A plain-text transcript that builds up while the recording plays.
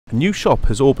A new shop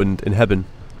has opened in Hebburn,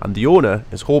 and the owner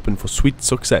is hoping for sweet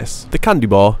success. The candy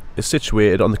bar is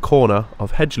situated on the corner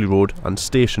of Hedgley Road and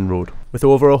Station Road. With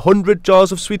over 100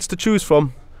 jars of sweets to choose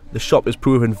from, the shop is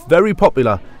proving very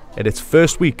popular in its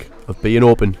first week of being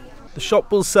open. The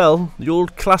shop will sell the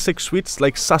old classic sweets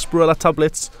like sarsaparilla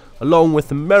tablets, along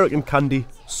with American candy,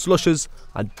 slushes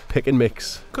and pick and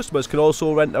mix. Customers can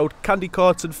also rent out candy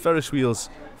carts and Ferris wheels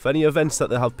for any events that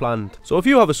they have planned. So if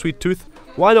you have a sweet tooth,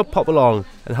 why not pop along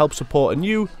and help support a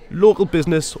new local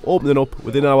business opening up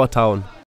within our town.